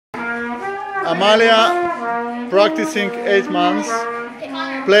Amalia practicing 8 months,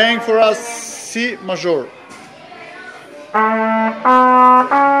 playing for us C major. Okay,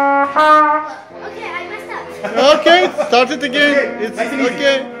 I messed up. Okay, start it again. Okay, It's nice and easy.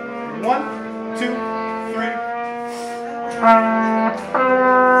 okay. 1, 2, 3.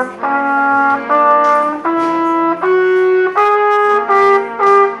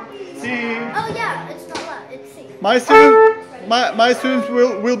 C. Oh yeah, it's not loud. It's C. My students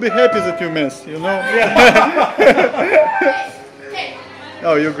will be happy that you miss, you know. Okay.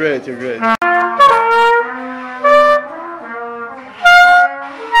 Oh, you're great. You're great.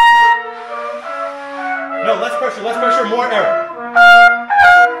 No, less pressure, more air.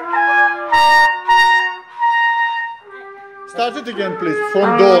 Start it again, please.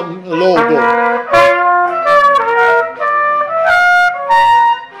 From do, low do.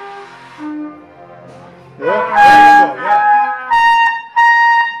 Yeah.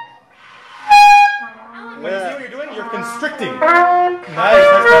 When you see what you're doing, you're constricting. Nice,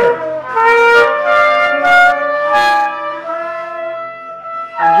 that's better.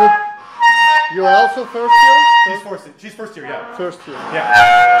 And you are also first year? She's first year, yeah. First year. Yeah.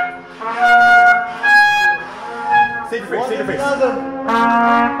 Save your face, save your face. Can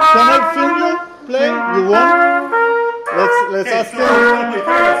I film you play? You want? Let's Okay, ask so him. we're gonna play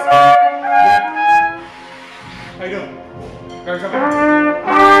first. How you doing? Got yourself in? Okay,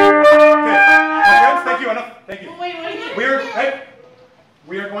 my friends, thank you, enough. Thank you.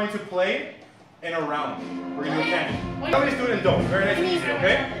 We are going to play in a round. We're going to do a candy. Somebody's do it in dough. Very nice and easy,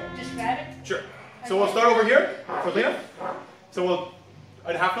 okay? Just grab it. Sure. So we'll start over here for Lena. So we'll,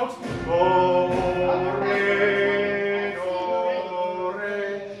 at half notes. Do, re, do, re,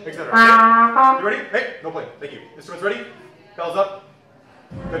 etc. Okay? You ready? Hey, no play. Thank you. Instruments ready? Bells up.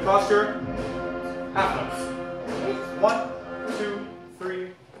 Good posture. Half notes. 1, 2,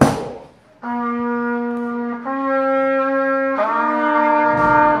 3, 4.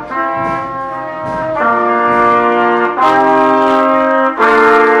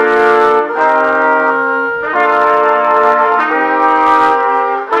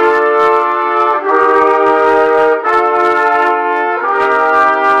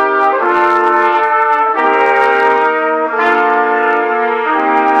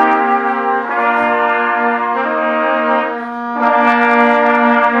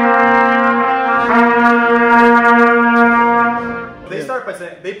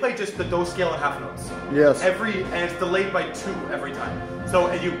 They play just the do scale and half notes. Yes. And it's delayed by 2 every time. So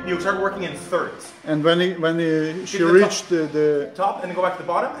and you start working in thirds. And when she the reached the top and then go back to the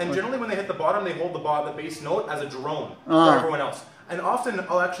bottom. And generally when they hit the bottom, they hold the bass note as a drone for everyone else. And often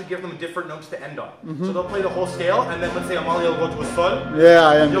I'll actually give them different notes to end on. So they'll play the whole scale, and then let's say Amalia will go to a sol. Yeah,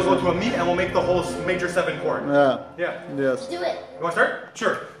 I understand. You'll go to a mi, and we'll make the whole major 7 chord. Yeah. Yeah. Yes. Do it. You want to start?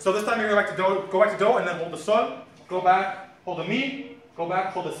 Sure. So this time you're going to go back to do, and then hold the sol, go back, hold a mi, go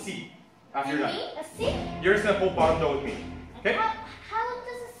back, hold a si. After you're done. A C? You're just going to hold bottom do with me. Okay? How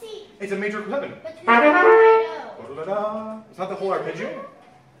does a C? It's a major 7. But I know. It's not the whole arpeggio.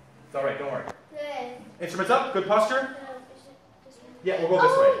 It's alright, don't worry. Good. Instruments up, good posture. Yeah, we'll go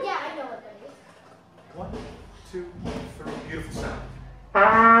this way. Oh, yeah, I know what that is. 1, 2, 3. Beautiful sound.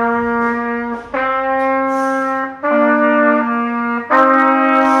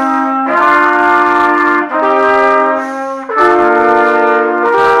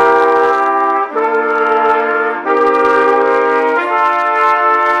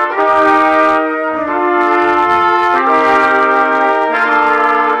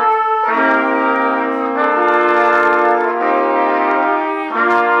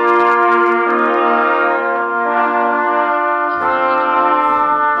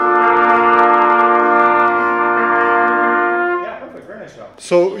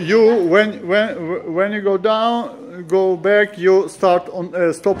 So you, when you go down, go back, you start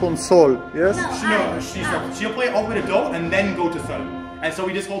on stop on sol. Yes. She'll play all the way to do and then go to sol. And so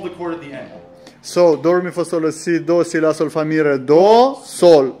we just hold the chord at the end. So do re mi fa sol la si do si la sol fa mi re do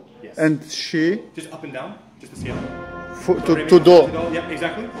sol. Yes. And she Just up and down, just the scale. To do. Yeah,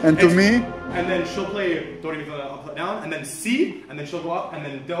 exactly. And to me. And then she'll play do re mi fa up down, and then si, and then she'll go up, and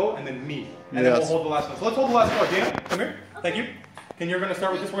then do, and then mi, and then we'll hold the last one. So let's hold the last chord. Dana, come here. Thank you. And you're going to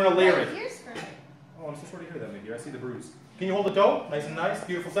start with this. We're going to layer it. Oh, I'm so sorry to hear that, Mickey. I see the bruise. Can you hold the do? Nice and nice,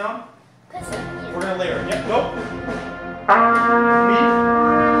 beautiful sound. We're going to layer it. Yep, go. Mi.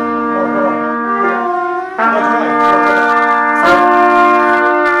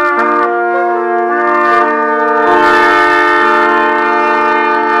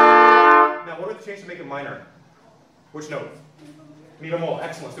 Now, what are the changes to make it minor? Which note? Mi bemol.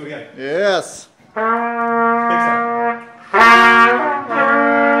 Excellent. Let's do it again. Yes. Big sound.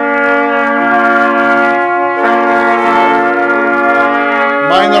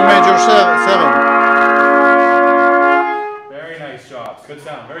 your 7. Very nice job. Good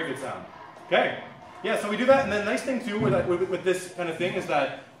sound. Very good sound. Okay. Yeah, so we do that, and the nice thing too with this kind of thing is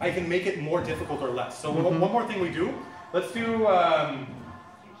that I can make it more difficult or less. So one more thing we do, let's do,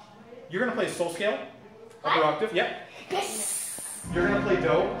 you're going to play soul scale, upper octave, yeah. Yes. You're going to play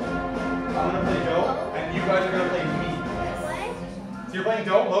do, I'm going to play do, and you guys are going to play mi. So you're playing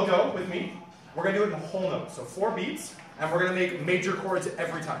do, low do with me. We're going to do it in whole notes, so 4 beats, and we're going to make major chords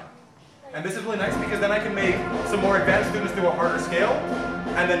every time. And this is really nice because then I can make some more advanced students do a harder scale,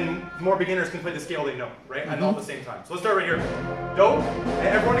 and then more beginners can play the scale they know, right? And all at the same time. So let's start right here. Do, and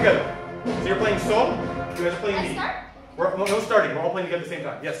everyone together. So you're playing sol, you guys are playing mi. No starting, we're all playing together at the same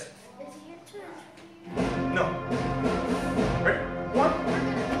time. Yes? Is it your turn? No. Right? 1,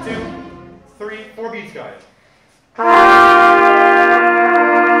 2, 3, 4 beats, guys.